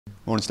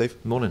Morning, Steve.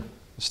 Morning.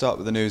 We'll start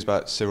with the news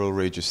about Cyril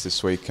Regis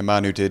this week, a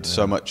man who did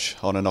so much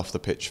on and off the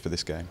pitch for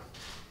this game.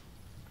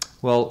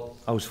 Well,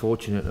 I was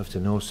fortunate enough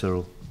to know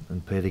Cyril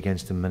and played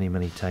against him many,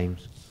 many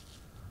times.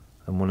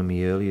 And one of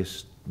my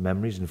earliest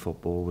memories in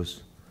football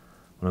was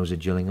when I was at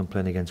Gillingham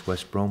playing against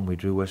West Brom. We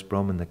drew West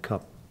Brom in the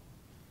Cup.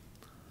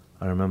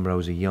 I remember I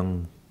was a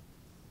young,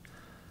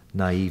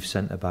 naive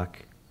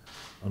centre-back,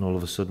 and all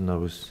of a sudden I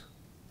was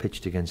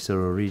pitched against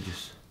Cyril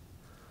Regis.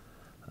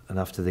 And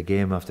after the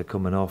game, after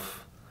coming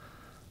off,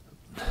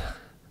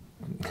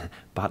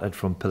 battered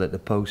from pillar to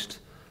post,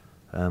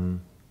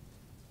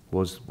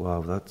 was,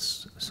 wow,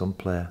 that's some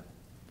player.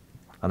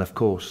 And of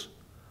course,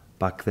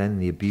 back then,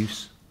 the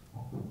abuse,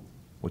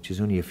 which is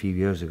only a few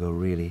years ago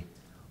really,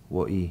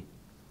 what he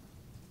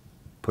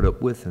put up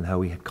with and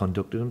how he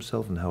conducted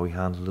himself and how he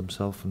handled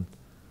himself. And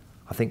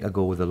I think I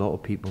go with a lot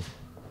of people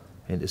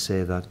in to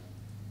say that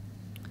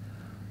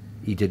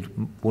he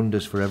did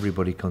wonders for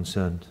everybody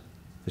concerned,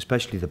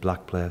 especially the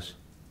black players.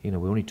 You know,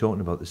 we're only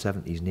talking about the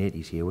 70s and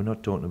 80s here. We're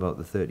not talking about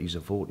the 30s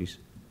or 40s.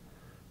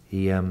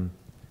 He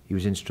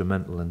was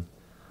instrumental,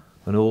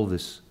 and all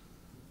this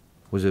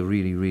was a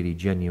really, really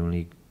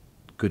genuinely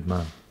good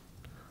man.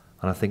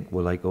 And I think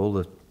we're like all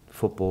the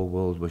football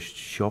world was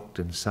shocked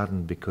and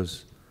saddened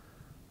because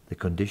the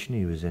condition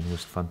he was in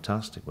was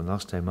fantastic when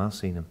last time I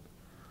seen him.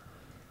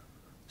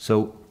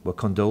 So our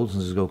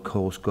condolences go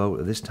out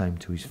at this time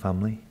to his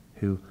family,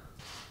 who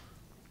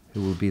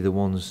will be the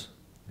ones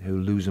who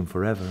lose him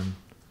forever. And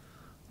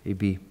he'd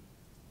be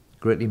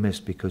greatly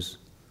missed because,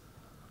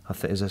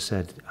 as I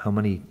said, how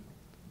many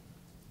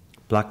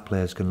black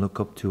players can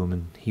look up to him,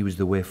 and he was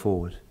the way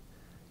forward,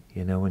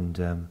 you know. And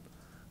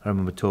I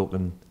remember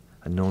talking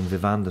and knowing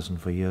Viv Anderson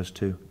for years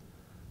too,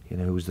 you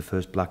know, who was the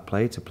first black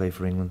player to play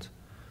for England.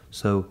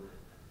 So,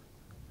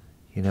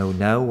 you know,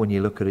 now when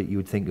you look at it, you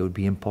would think it would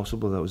be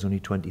impossible. That was only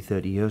 20,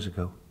 30 years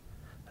ago.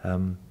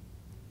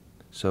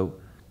 So,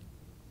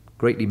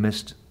 greatly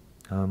missed,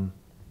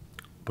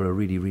 but a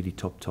really, really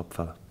top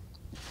fella.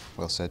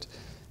 Well said.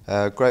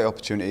 Great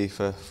opportunity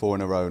for 4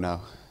 in a row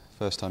now.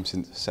 First time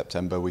since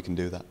September we can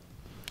do that.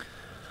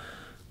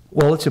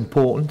 Well, it's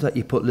important that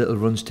you put little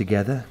runs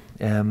together.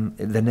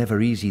 They're never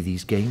easy,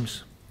 these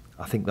games.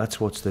 I think that's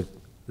what's the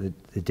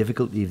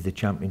difficulty of the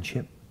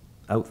championship.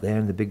 Out there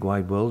in the big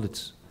wide world,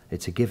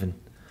 it's a given,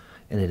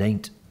 and it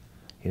ain't.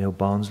 You know,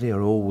 Barnsley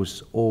are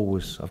always,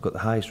 I've got the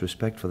highest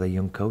respect for their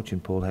young coach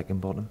in Paul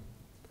Heckingbottom.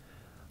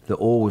 They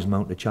always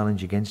mount a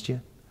challenge against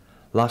you.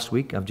 Last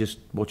week, I've just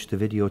watched the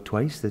video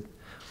twice that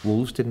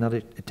Wolves didn't have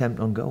an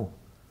attempt on goal.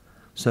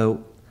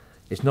 So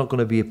it's not going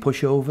to be a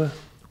pushover.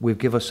 We've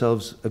given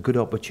ourselves a good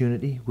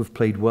opportunity. We've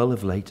played well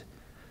of late.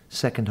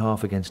 Second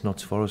half against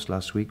Notts Forest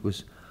last week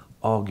was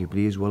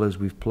arguably as well as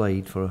we've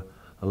played for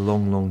a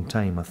long, long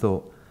time. I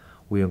thought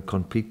we were in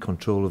complete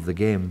control of the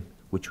game,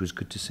 which was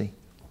good to see.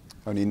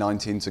 Only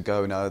 19 to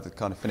go now, the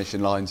kind of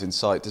finishing line's in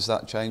sight. Does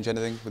that change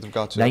anything with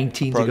regard to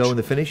 19 approach? to go in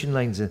the finishing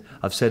lines.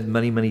 I've said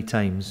many, many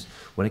times,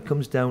 when it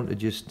comes down to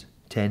just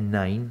 10,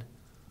 9,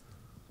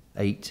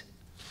 8,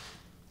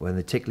 when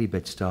the tickly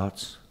bit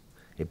starts,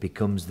 it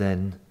becomes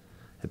then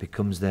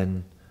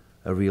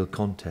a real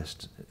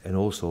contest, and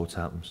all sorts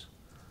happens.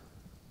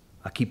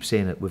 I keep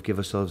saying it, we've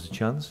given ourselves a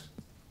chance.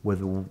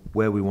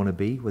 Where we want to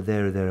be, we're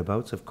there or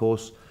thereabouts. Of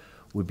course,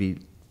 would be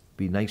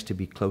nice to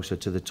be closer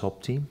to the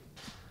top team.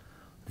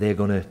 They're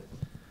going to,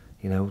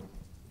 you know,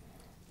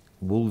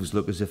 Wolves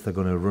look as if they're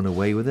going to run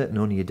away with it, and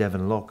only a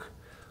Devon Lock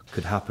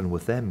could happen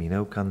with them, you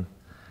know.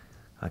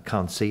 I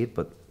can't see it,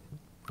 but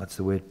that's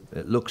the way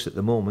it looks at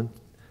the moment.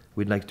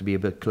 We'd like to be a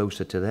bit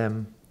closer to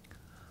them.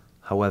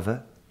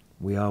 However,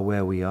 we are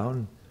where we are,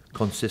 and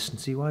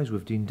consistency-wise,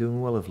 we've been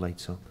doing well of late,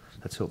 so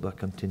let's hope that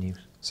continues.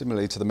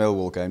 Similarly to the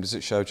Millwall game, does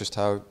it show just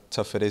how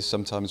tough it is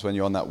sometimes when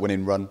you're on that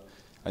winning run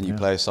and you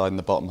play a side in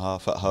the bottom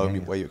half at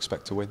home where you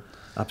expect to win?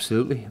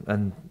 Absolutely,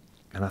 and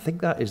I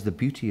think that is the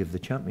beauty of the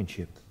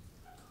championship.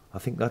 I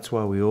think that's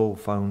why we all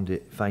find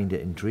it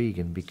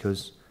intriguing,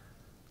 because,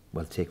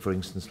 well, take for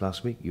instance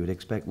last week, you would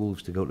expect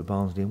Wolves to go to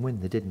Barnsley and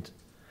win. They didn't.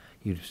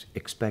 You'd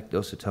expect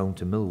us at home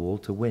to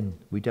Millwall to win.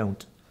 We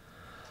don't.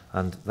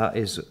 And that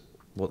is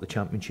what the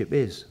championship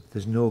is.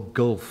 There's no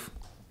gulf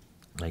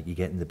like you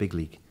get in the big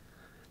league.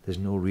 There's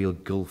no real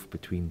gulf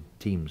between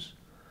teams.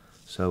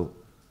 So,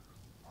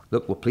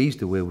 look, we're pleased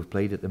the way we've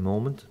played at the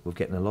moment. We're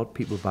getting a lot of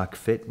people back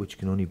fit, which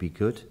can only be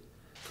good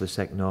for the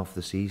second half of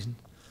the season.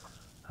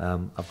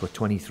 I've got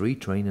 23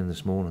 training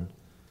this morning.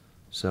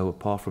 So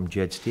apart from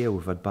Jed Steer,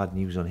 we've had bad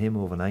news on him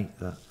overnight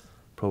that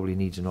probably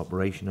needs an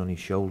operation on his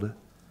shoulder.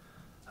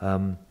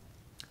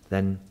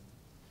 Then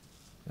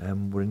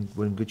we're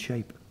in good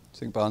shape. Do you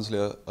think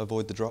Barnsley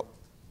avoid the drop?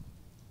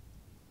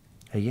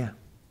 Yeah,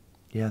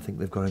 I think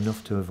they've got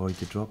enough to avoid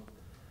the drop.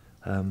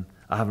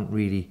 I haven't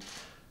really,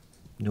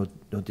 no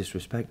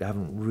disrespect, I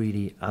haven't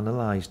really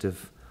analysed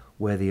of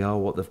where they are,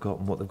 what they've got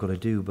and what they've got to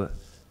do, but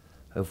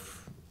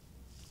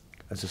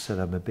as I said,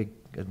 I'm a big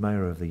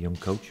admirer of the young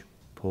coach,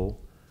 Paul,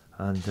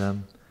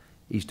 and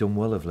he's done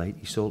well of late.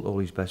 He sold all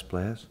his best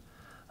players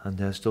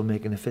and still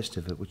making a fist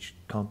of it, which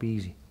can't be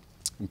easy.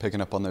 And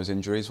picking up on those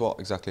injuries, what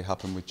exactly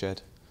happened with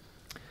Jed?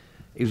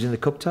 He was in the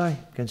cup tie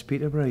against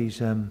Peterborough. He's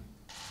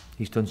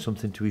done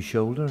something to his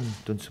shoulder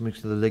and done something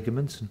to the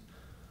ligaments. And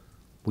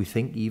we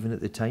think even at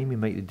the time he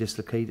might have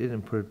dislocated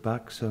and put it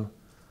back. So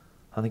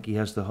I think he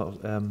has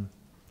an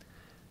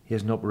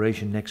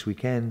operation next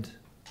weekend,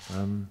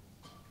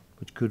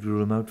 which could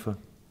rule him out for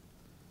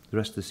the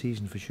rest of the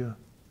season for sure.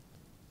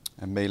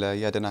 And Mila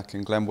Jedinak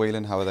and Glenn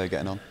Whelan, how are they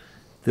getting on?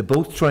 They're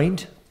both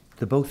trained.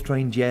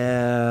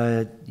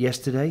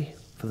 Yesterday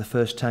for the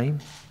first time.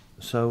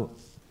 So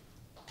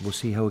we'll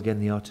see how again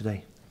they are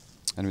today.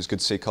 And it was good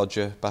to see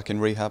Codger back in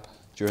rehab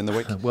during the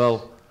week.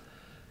 Well,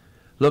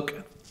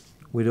 look,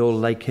 we'd all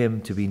like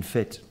him to be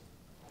fit.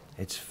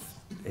 It's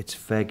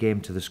fair game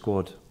to the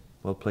squad.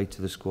 Well played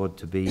to the squad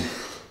to be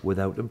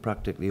without him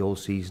practically all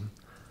season.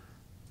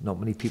 Not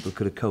many people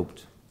could have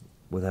coped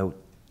without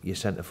your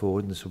centre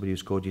forward and somebody who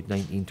scored you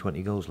 19,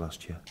 20 goals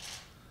last year.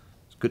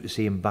 It's good to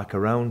see him back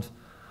around.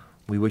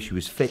 We wish he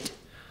was fit,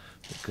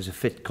 because a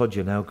fit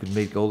Codger now could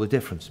make all the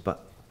difference,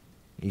 but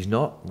he's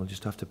not. We'll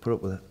just have to put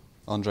up with it.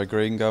 Andre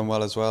Green going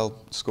well as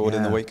well, scored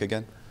in the week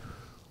again.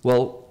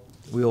 Well,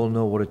 we all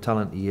know what a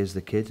talent he is,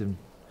 the kid, and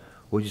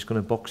we're just going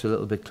to box a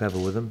little bit clever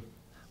with him,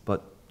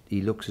 but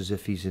he looks as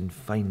if he's in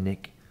fine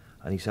nick,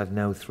 and he's had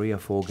now 3 or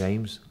 4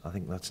 games. I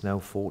think that's now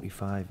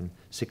 45 and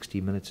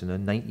 60 minutes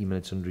and 90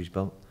 minutes under his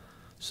belt.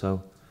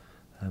 So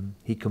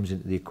he'll come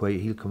into the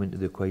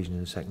equation in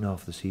the second half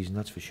of the season,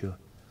 that's for sure.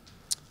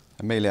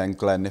 Amelia and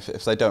Glenn,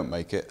 if they don't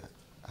make it,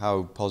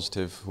 how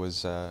positive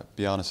was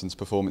Bjarnason's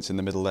performance in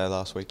the middle there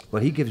last week?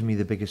 Well, he gives me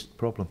the biggest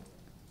problem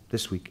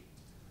this week,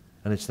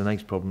 and it's the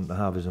nice problem to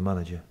have as a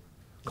manager.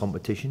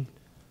 Competition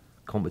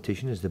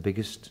is the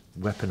biggest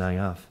weapon I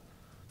have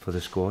for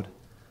the squad,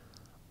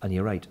 and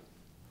you're right,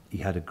 he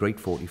had a great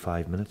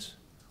 45 minutes,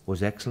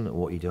 was excellent at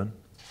what he done,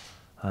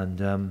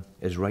 and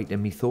is right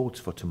in me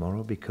thoughts for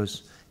tomorrow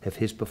because of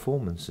his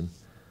performance. And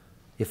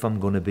if I'm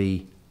going to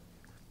be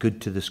good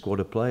to the squad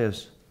of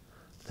players,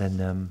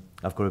 then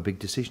I've got a big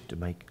decision to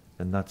make,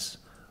 and that's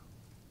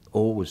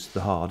always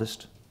the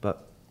hardest,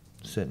 but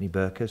certainly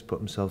Burke has put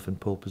himself in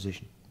pole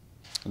position.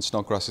 And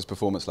Snodgrass's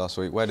performance last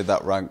week, where did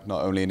that rank,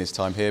 not only in his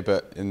time here,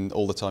 but in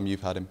all the time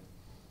you've had him?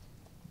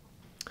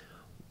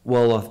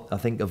 Well, I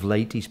think of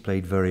late he's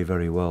played very,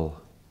 very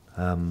well.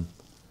 And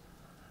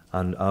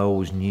I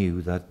always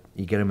knew that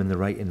you get him in the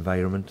right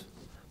environment,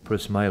 put a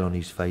smile on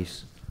his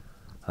face,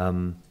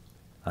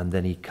 and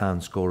then he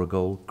can score a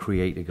goal,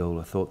 create a goal.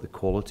 I thought the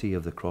quality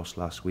of the cross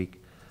last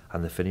week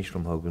and the finish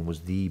from Hogan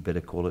was the bit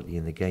of quality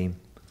in the game.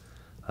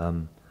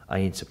 I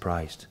ain't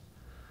surprised,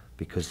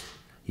 because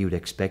you would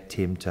expect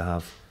him to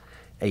have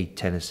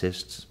 8-10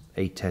 assists,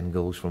 8-10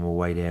 goals from a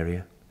wide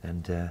area,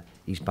 and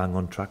he's bang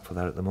on track for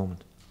that at the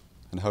moment.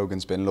 And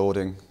Hogan's been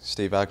lauding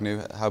Steve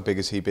Agnew. How big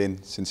has he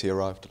been since he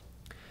arrived?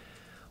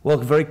 Well,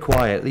 very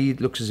quietly.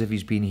 It looks as if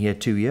he's been here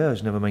 2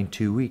 years, never mind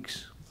 2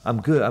 weeks.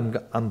 I'm good.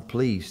 I'm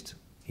pleased.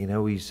 You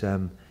know, he's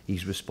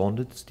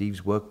responded.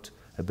 Steve's worked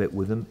a bit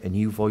with him, a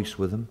new voice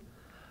with him,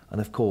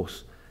 and of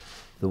course,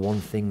 the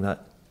one thing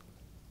that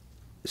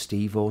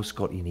Steve or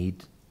Scotty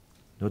need,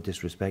 no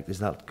disrespect, is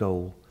that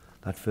goal,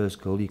 that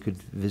first goal. You could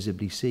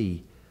visibly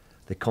see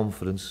the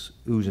confidence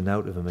oozing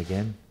out of him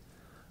again,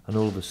 and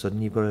all of a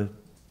sudden you've got a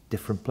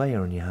different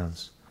player in your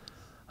hands,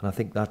 and I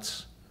think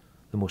that's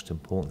the most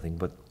important thing.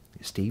 But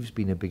Steve's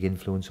been a big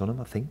influence on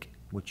him, I think,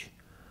 which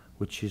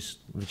is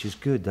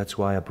good. That's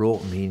why I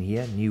brought him in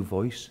here, new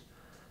voice,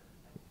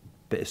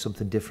 bit of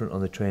something different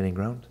on the training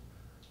ground,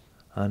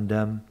 and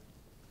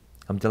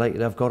I'm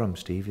delighted I've got him,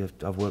 Steve.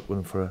 I've worked with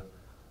him for a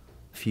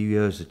few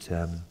years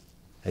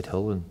at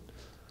Hull, and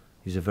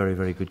he's a very,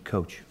 very good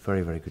coach,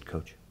 very, very good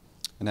coach.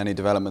 And any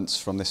developments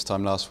from this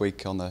time last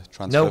week on the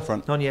transfer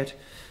front? No,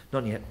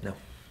 not yet, no.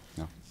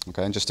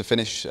 Okay, and just to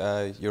finish,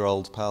 your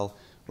old pal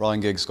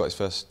Ryan Giggs got his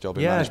first job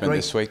in management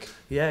this week.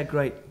 Yeah,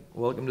 great.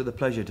 Welcome to the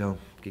pleasure dome,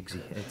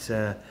 Giggsy. It's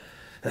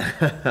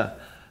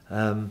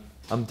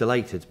I'm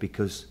delighted,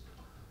 because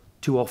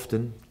too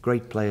often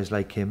great players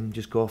like him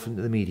just go off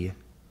into the media.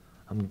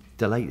 I'm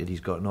delighted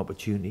he's got an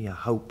opportunity. I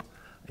hope,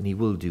 and he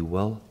will do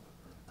well.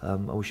 I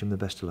wish him the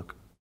best of luck.